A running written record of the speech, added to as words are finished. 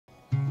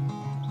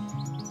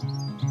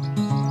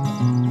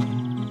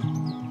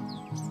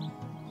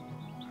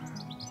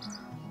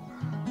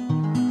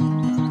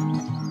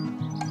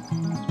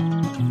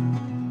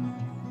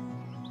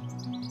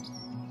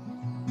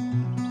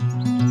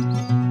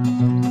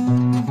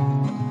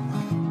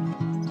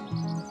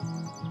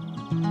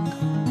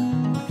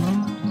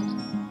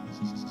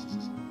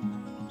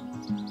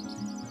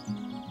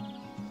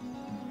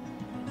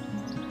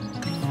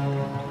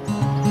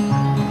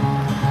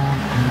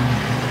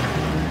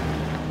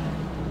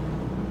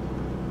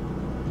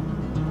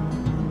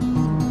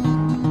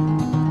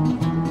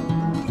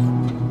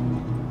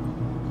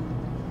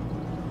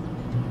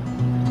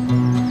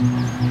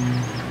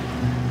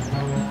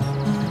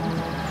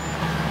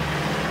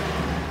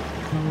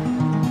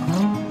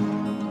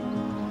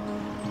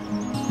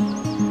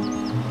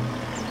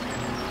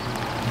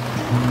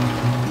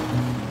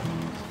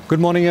Good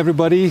morning,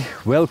 everybody.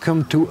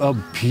 Welcome to a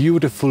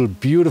beautiful,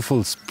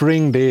 beautiful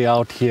spring day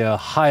out here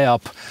high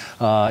up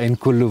in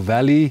Kullu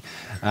Valley,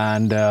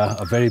 and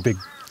a very big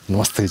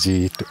Namaste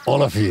ji to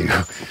all of you.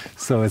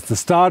 So it's the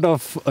start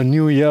of a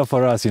new year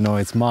for us, you know,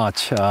 it's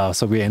March.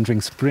 So we're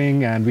entering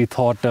spring, and we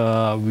thought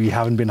we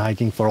haven't been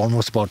hiking for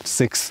almost about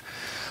 6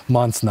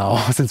 months now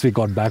since we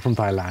got back from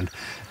Thailand.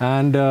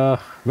 And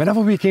whenever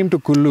we came to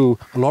Kullu,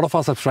 a lot of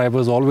our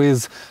subscribers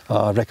always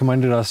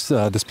recommended us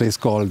this place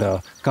called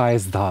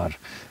Kais Dhar.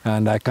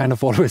 And I kind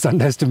of always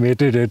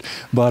underestimated it.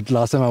 But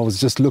last time I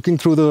was just looking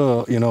through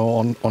the, you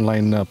know,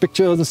 online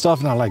pictures and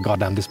stuff, and I'm like,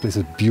 God damn, this place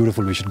is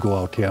beautiful. We should go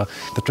out here.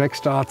 The trek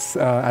starts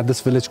at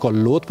this village called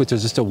Loth, which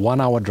is just a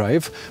 1-hour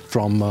drive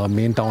from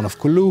main town of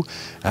Kullu.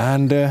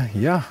 And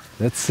yeah,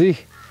 let's see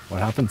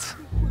what happens.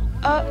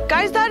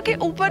 काइस धार के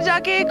ऊपर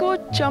जाके एक वो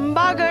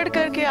चंबा गढ़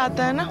करके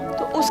आता है ना,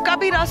 तो उसका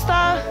भी रास्ता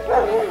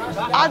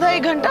आधा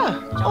 1 घंटा।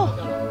 ओह,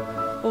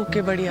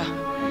 ओके, बढ़िया,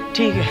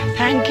 ठीक है,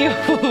 thank you.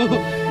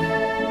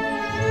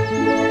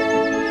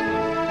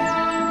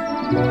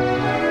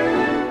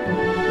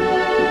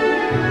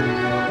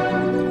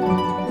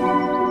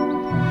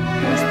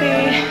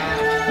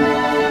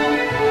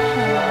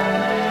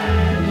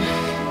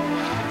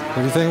 What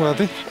do you think,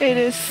 Barty? It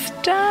is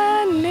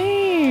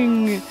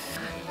stunning.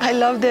 I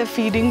love their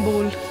feeding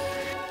bowl.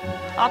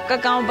 आपका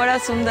गांव बड़ा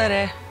सुंदर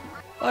है,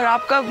 और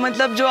आपका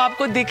मतलब जो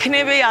आपको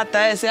दिखने में आता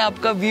है, ऐसे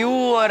आपका व्यू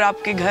और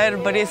आपके घर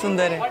बड़े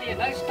सुंदर है।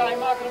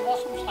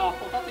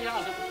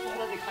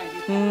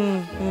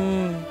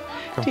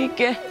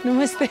 ठीक है,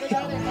 नमस्ते।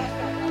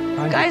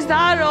 काइस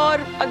धार,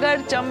 और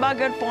अगर चंबा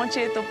गढ़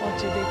पहुंचे तो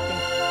पहुंचे, देखते हैं।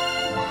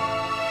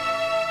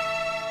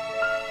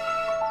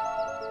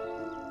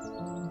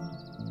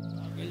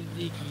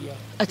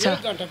 अच्छा,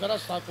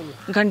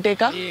 घंटे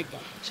का?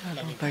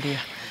 चलो बढ़िया।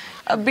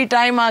 अब भी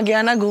टाइम आ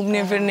गया ना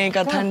घूमने फिरने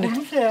का। ठंड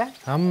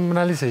हम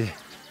मनाली से ही।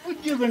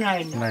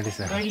 मनाली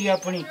से। गाड़ी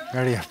अपनी।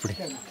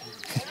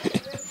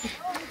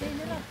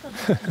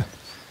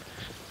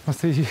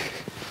 मस्ती जी।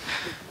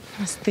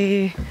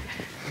 मस्ती।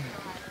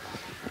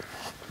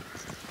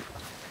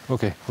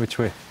 Okay, which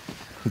way?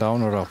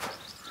 Down or up?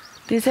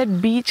 They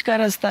said beach का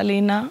रास्ता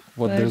लेना।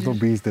 Well, there's no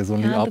beach. There's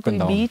only up and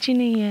down. बीच ही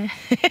नहीं है।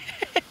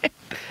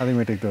 I think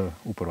we take the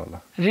ऊपर वाला.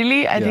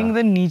 Really? I think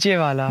the नीचे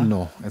वाला.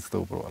 No, it's the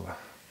ऊपर वाला.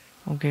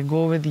 Okay,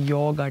 go with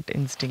your gut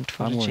instinct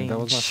for a change. That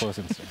was my first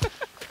instinct.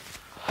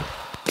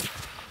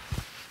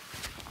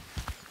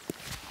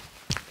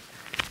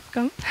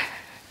 Come.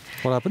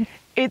 What happened?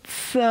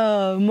 It's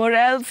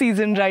morale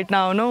season right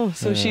now, no?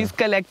 So she's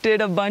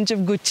collected a bunch of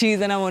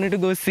Guccis, and I wanted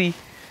to go see.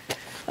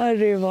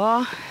 अरे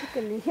वाह.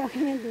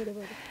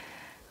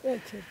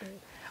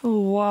 Oh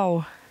wow.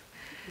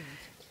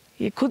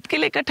 ये खुद के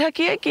लिए इकट्ठा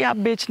किया है कि आप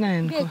बेचना है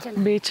इनको?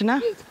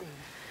 बेचना।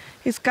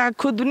 इसका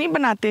खुद नहीं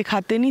बनाते,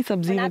 खाते नहीं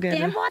सब्जी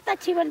वगैरह? बहुत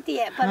अच्छी बनती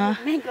है, पर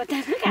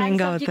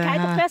महंगा होता है।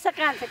 तो पैसा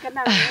कहाँ से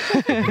करना है?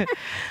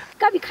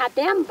 कभी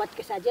खाते हैं हम पत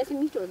के साथ, जैसे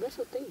मीट और बस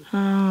होते ही।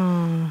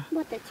 हाँ,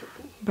 बहुत अच्छे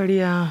होते हैं।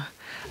 बढ़िया।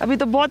 अभी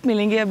तो बहुत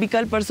मिलेंगे, अभी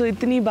कल परसों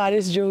इतनी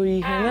बारिश जो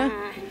हुई है ना।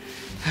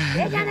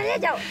 ले जाना, ले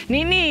जाओ।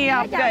 नहीं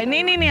आपका है।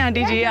 नहीं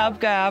आंटी जी,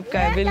 आपका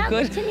है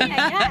बिल्कुल।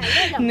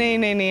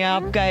 नहीं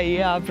आपका है,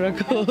 ये आप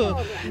रखो।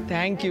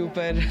 थैंक यू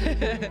पर।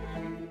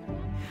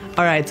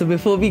 Alright, so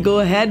before we go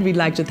ahead, we'd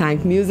like to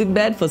thank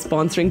Musicbed for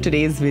sponsoring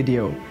today's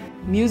video.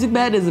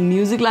 Musicbed is a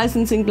music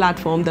licensing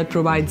platform that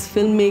provides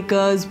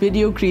filmmakers,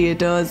 video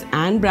creators,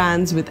 and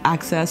brands with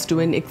access to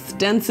an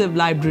extensive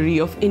library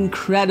of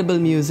incredible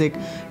music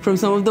from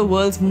some of the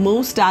world's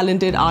most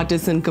talented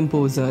artists and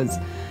composers.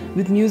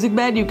 With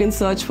Musicbed, you can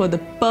search for the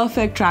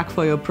perfect track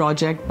for your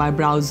project by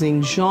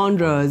browsing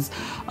genres,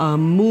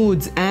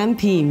 moods, and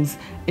themes.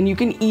 And you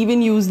can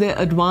even use their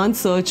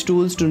advanced search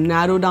tools to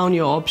narrow down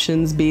your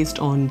options based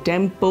on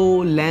tempo,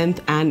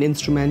 length, and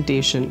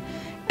instrumentation.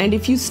 And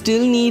if you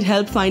still need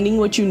help finding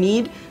what you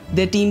need,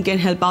 their team can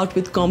help out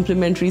with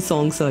complimentary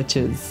song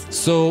searches.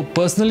 So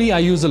personally, I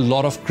use a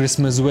lot of Chris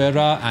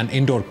Mizuera and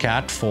Indoor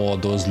Cat for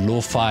those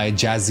lo-fi,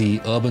 jazzy,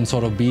 urban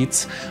sort of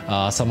beats.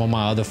 Some of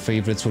my other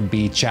favorites would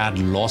be Chad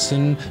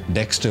Lawson,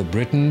 Dexter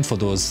Britton for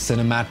those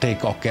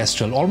cinematic,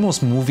 orchestral,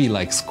 almost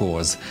movie-like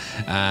scores.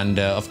 And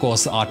of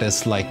course,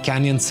 artists like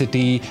Canyon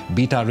City,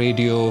 Beta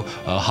Radio,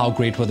 How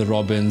Great Were the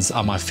Robins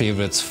are my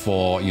favorites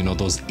for, you know,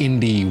 those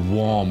indie,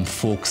 warm,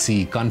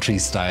 folksy, country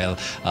style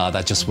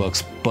that just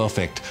works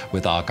perfect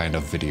with our kind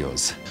of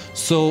videos.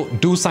 So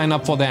do sign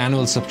up for the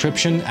annual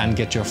subscription and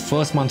get your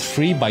first month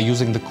free by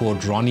using the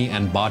code Ronnie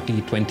and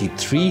Barty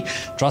 23.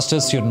 Trust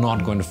us, you're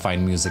not going to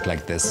find music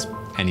like this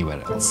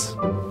anywhere else.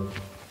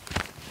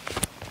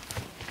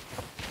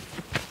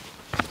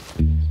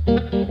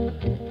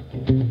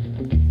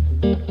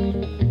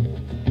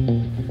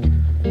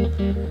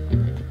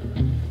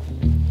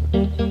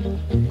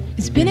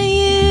 It's been a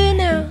year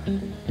now,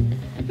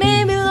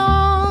 maybe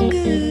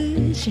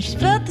longer, since she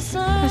felt the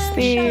sun.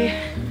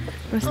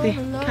 नमस्ते,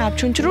 क्या आप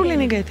चुनचुरू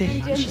लेने गए थे?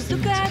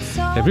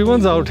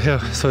 Everyone's out here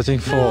searching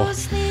for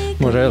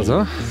morels,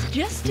 huh?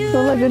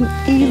 So like an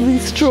easy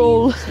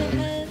stroll.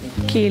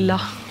 Kela.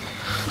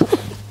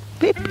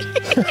 Baby.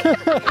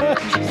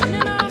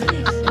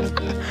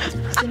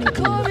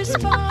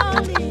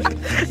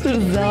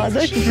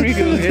 ज़्यादा free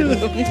हो गए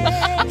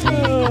तुम.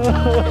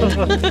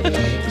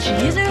 She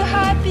is a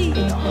heartbeat,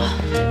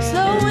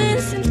 slow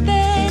and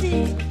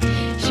synthetic.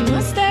 She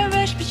wants that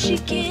rush, but she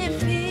can't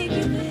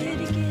figure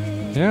it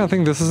again. Yeah, I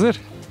think this is it.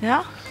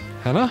 Yeah,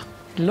 Hana?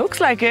 looks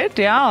like it.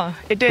 Yeah,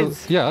 it is.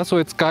 So, yeah, so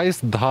it's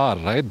Kais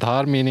Dhar, right?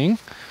 Dhar meaning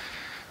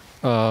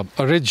a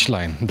ridge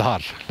line.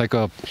 Dhar, like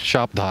a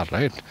sharp dhar,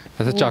 right?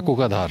 That's a chaku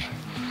ka dhar.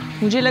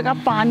 मुझे लगा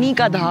पानी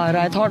का धार.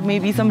 I thought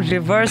maybe some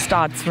river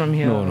starts from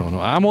here. No.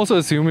 I'm also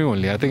assuming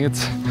only. I think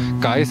it's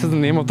Kais is the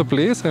name of the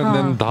place, and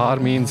then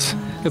Dhar means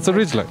it's a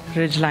ridge line.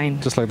 Ridge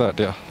line. Just like that,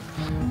 yeah.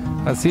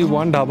 I see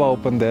one dhaba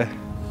open there.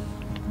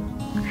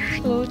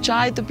 So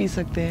चाय तो P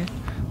सकते हैं.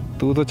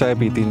 तू तो चाय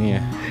पीती नहीं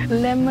है.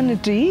 Lemon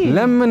tea.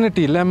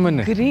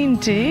 Lemon. Green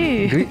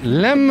tea.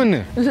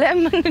 Lemon.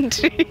 Lemon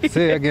tea.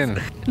 Say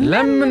again.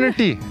 Lemon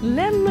tea.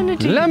 Lemon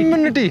tea.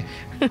 Lemon tea.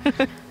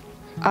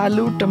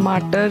 आलू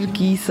टमाटर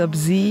की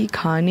सब्जी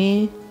खाने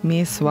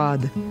में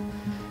स्वाद.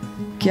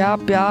 क्या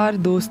प्यार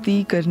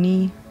दोस्ती करनी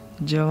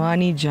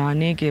जवानी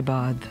जाने के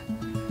बाद.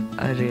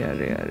 अरे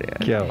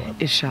क्या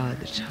बात. इरशाद.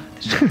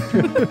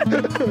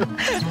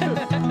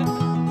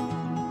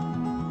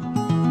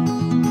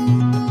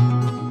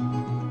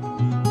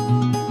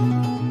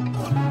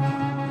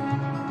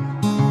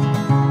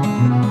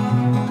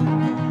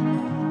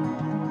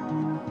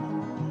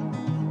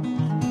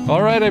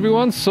 All right,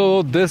 everyone.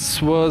 So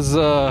this was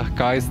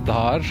Kais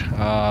Dhar,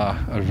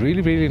 a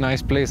really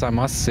nice place, I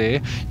must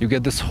say. You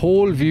get this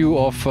whole view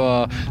of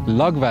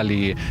Lug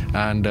Valley,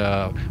 and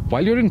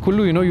while you're in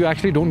Kullu, you know, you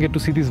actually don't get to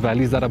see these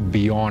valleys that are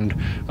beyond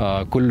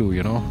Kullu,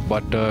 you know.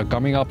 But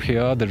coming up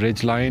here, the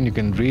ridge line, you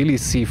can really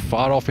see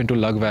far off into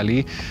Lug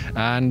Valley,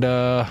 and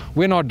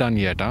we're not done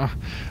yet,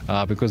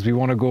 because we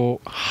want to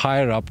go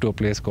higher up to a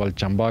place called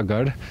Chamba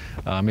Garh,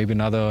 maybe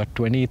another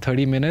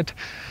 20-30 minute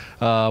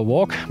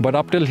walk, but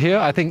up till here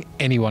I think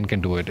anyone can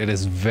do it. It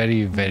is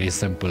very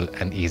simple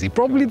and easy.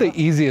 Probably the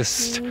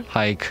easiest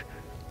hike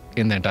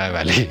in the entire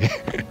valley.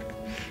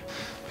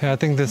 Yeah, I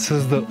think this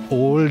is the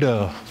old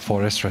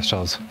forest rest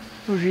house.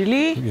 Oh,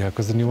 really? Yeah,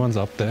 because the new one's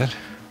up there.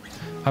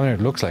 I mean,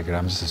 it looks like it,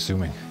 I'm just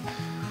assuming.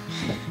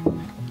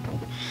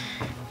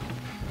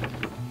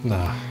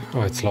 Nah,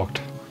 oh, it's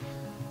locked.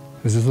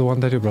 Is this the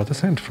one that your brother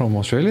sent from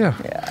Australia?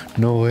 Yeah.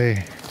 No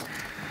way.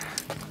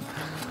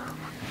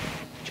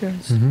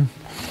 Cheers.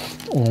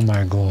 Oh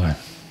my god.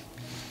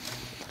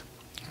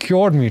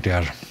 Cured meat,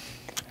 यार.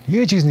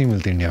 ये चीज़ नहीं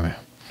मिलती India में.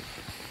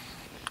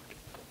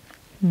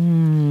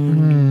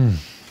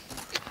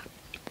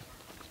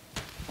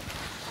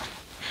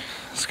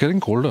 It's getting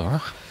colder, huh?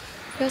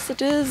 Yes,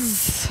 it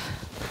is.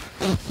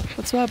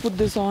 That's why I put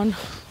this on.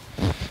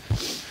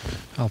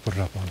 I'll put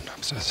it up on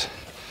upstairs.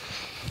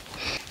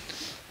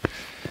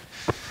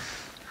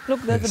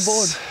 Look, there's a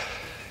board.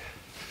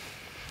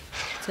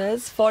 It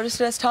says Forest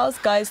Rest House,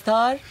 Kais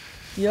Dhar,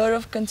 year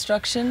of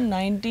construction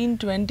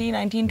 1920,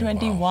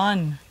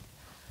 1921.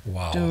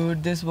 Wow.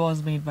 Dude, this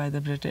was made by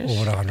the British.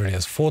 Over 100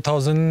 years.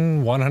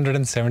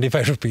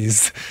 4,175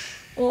 rupees.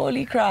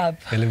 Holy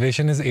crap.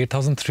 Elevation is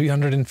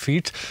 8,300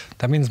 feet.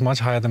 That means much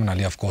higher than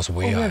Manali, of course,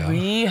 way We're higher.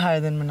 way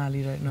higher than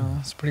Manali right now.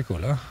 It's pretty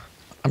cool, huh?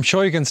 I'm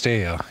sure you can stay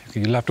here.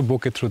 You'll have to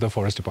book it through the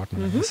forest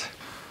department, I guess.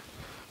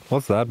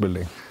 What's that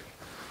building? I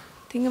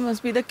think it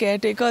must be the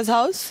caretaker's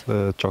house.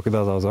 The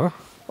Chowkidar's house, huh?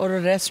 Or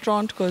a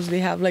restaurant, because they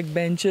have like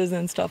benches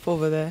and stuff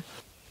over there.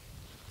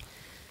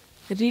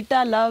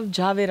 Rita love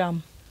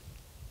Javeram.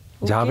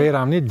 Okay.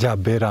 Javeram, nahi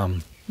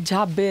Jaberam.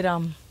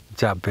 Jaberam.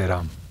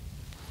 Jaberam.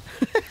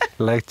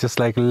 Just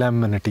like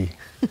lemon tea.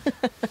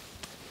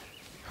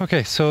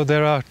 Okay, so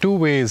there are two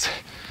ways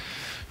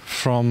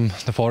from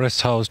the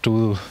forest house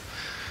to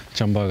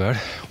Chamba Garh.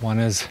 One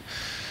is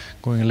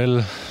going a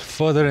little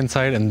further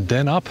inside and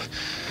then up,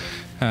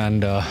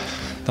 and the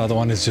other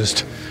one is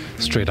just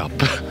straight up.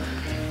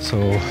 So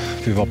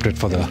we've opted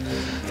for the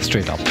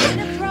straight up.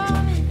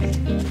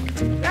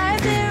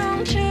 Right there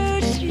on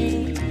Church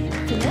Street,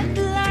 to let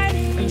the light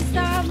in,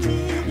 stop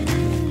living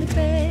in the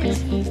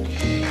past.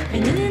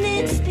 And in an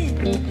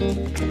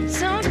instant,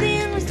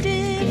 something was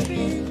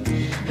different.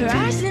 Her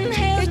eyes in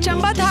hell.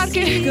 Chamba धार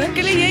के घर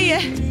के लिए यही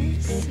है.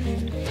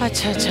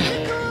 अच्छा.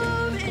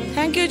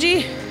 Thank you, Ji.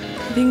 I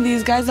think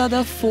these guys are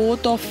the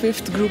 4th or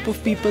 5th group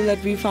of people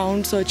that we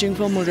found searching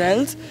for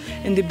morels,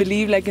 and they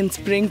believe like in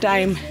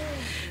springtime,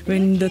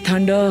 when the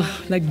thunder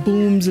like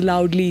booms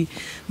loudly,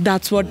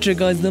 that's what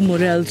triggers the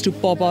morels to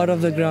pop out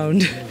of the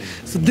ground.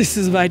 So this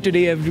is why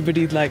today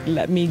everybody's like,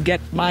 let me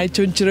get my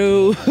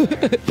chunchru.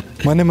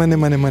 Money,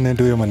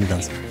 do your money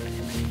dance.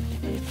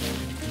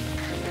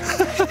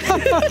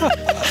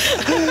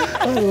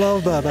 I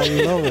love that, I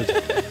love it.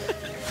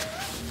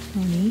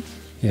 Ronnie,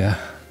 Yeah.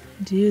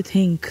 do you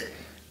think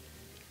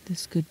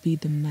this could be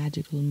the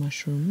magical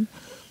mushroom?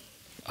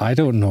 I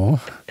don't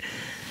know.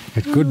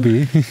 It could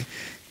be.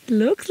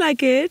 Looks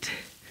like it.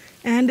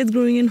 And it's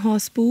growing in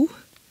horse poo.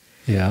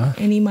 Yeah.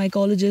 Any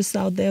mycologists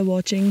out there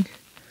watching,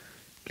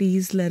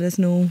 please let us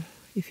know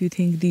if you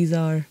think these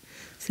are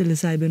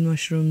psilocybin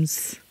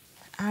mushrooms.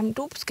 I'm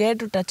too scared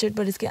to touch it,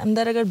 but इसके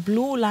अंदर अगर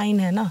blue line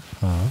है ना,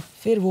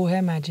 फिर वो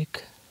है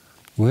magic.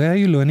 Where are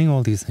you learning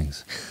all these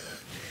things?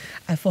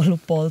 I follow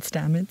Paul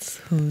Stamets,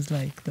 who's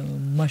like the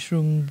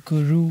mushroom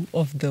guru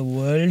of the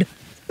world.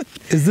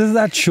 Is this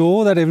that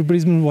show that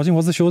everybody's been watching?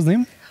 What's the show's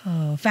name?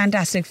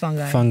 Fantastic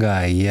Fungi.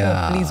 Fungi,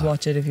 yeah. Oh, please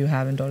watch it if you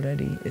haven't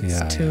already.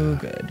 It's too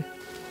good.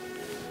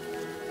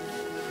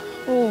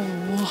 Oh,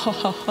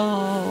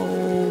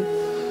 wow.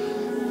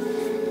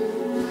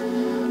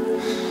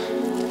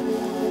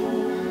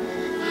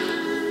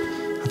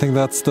 I think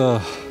that's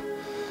the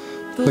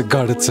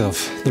garh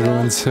itself, the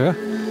ruins here.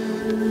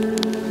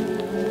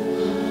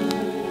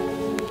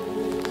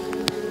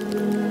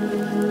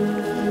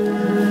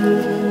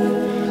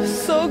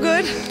 So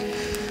good.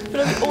 But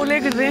I'm ole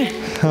गिर रहे हैं.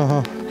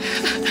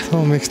 It's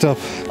all mixed up.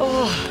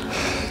 Oh.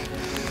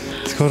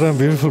 It's got a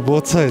beautiful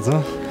both sides,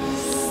 huh?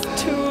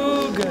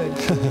 Too good.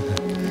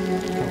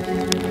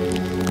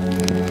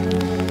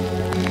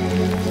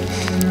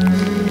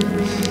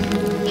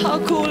 How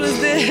cool is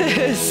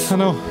this? I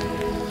know.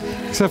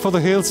 Except for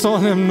the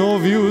hailstone and no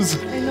views.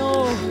 I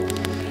know.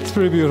 It's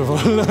pretty beautiful.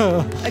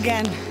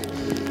 Again.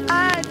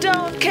 I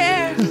don't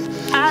care.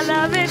 I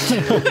love it.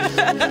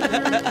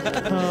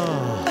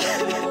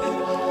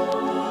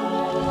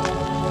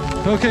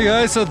 Okay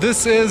guys, so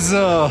this is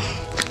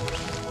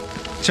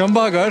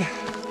Chamba Garh,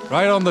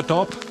 right on the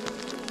top.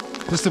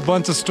 Just a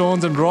bunch of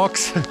stones and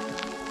rocks.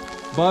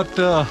 But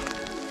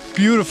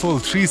beautiful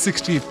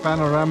 360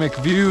 panoramic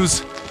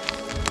views.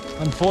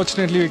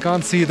 Unfortunately, we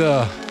can't see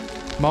the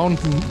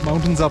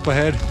mountains up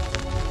ahead.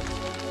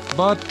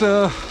 But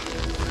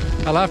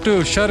I'll have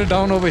to shut it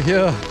down over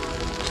here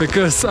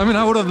because I mean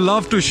I would have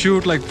loved to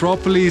shoot like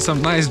properly some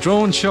nice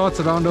drone shots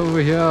around over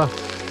here.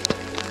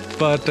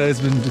 But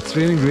it's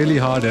raining really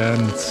hard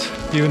and it's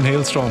even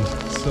hailstorm.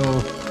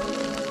 So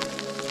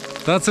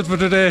that's it for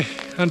today.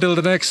 Until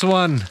the next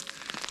one.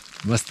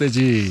 Namaste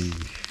ji.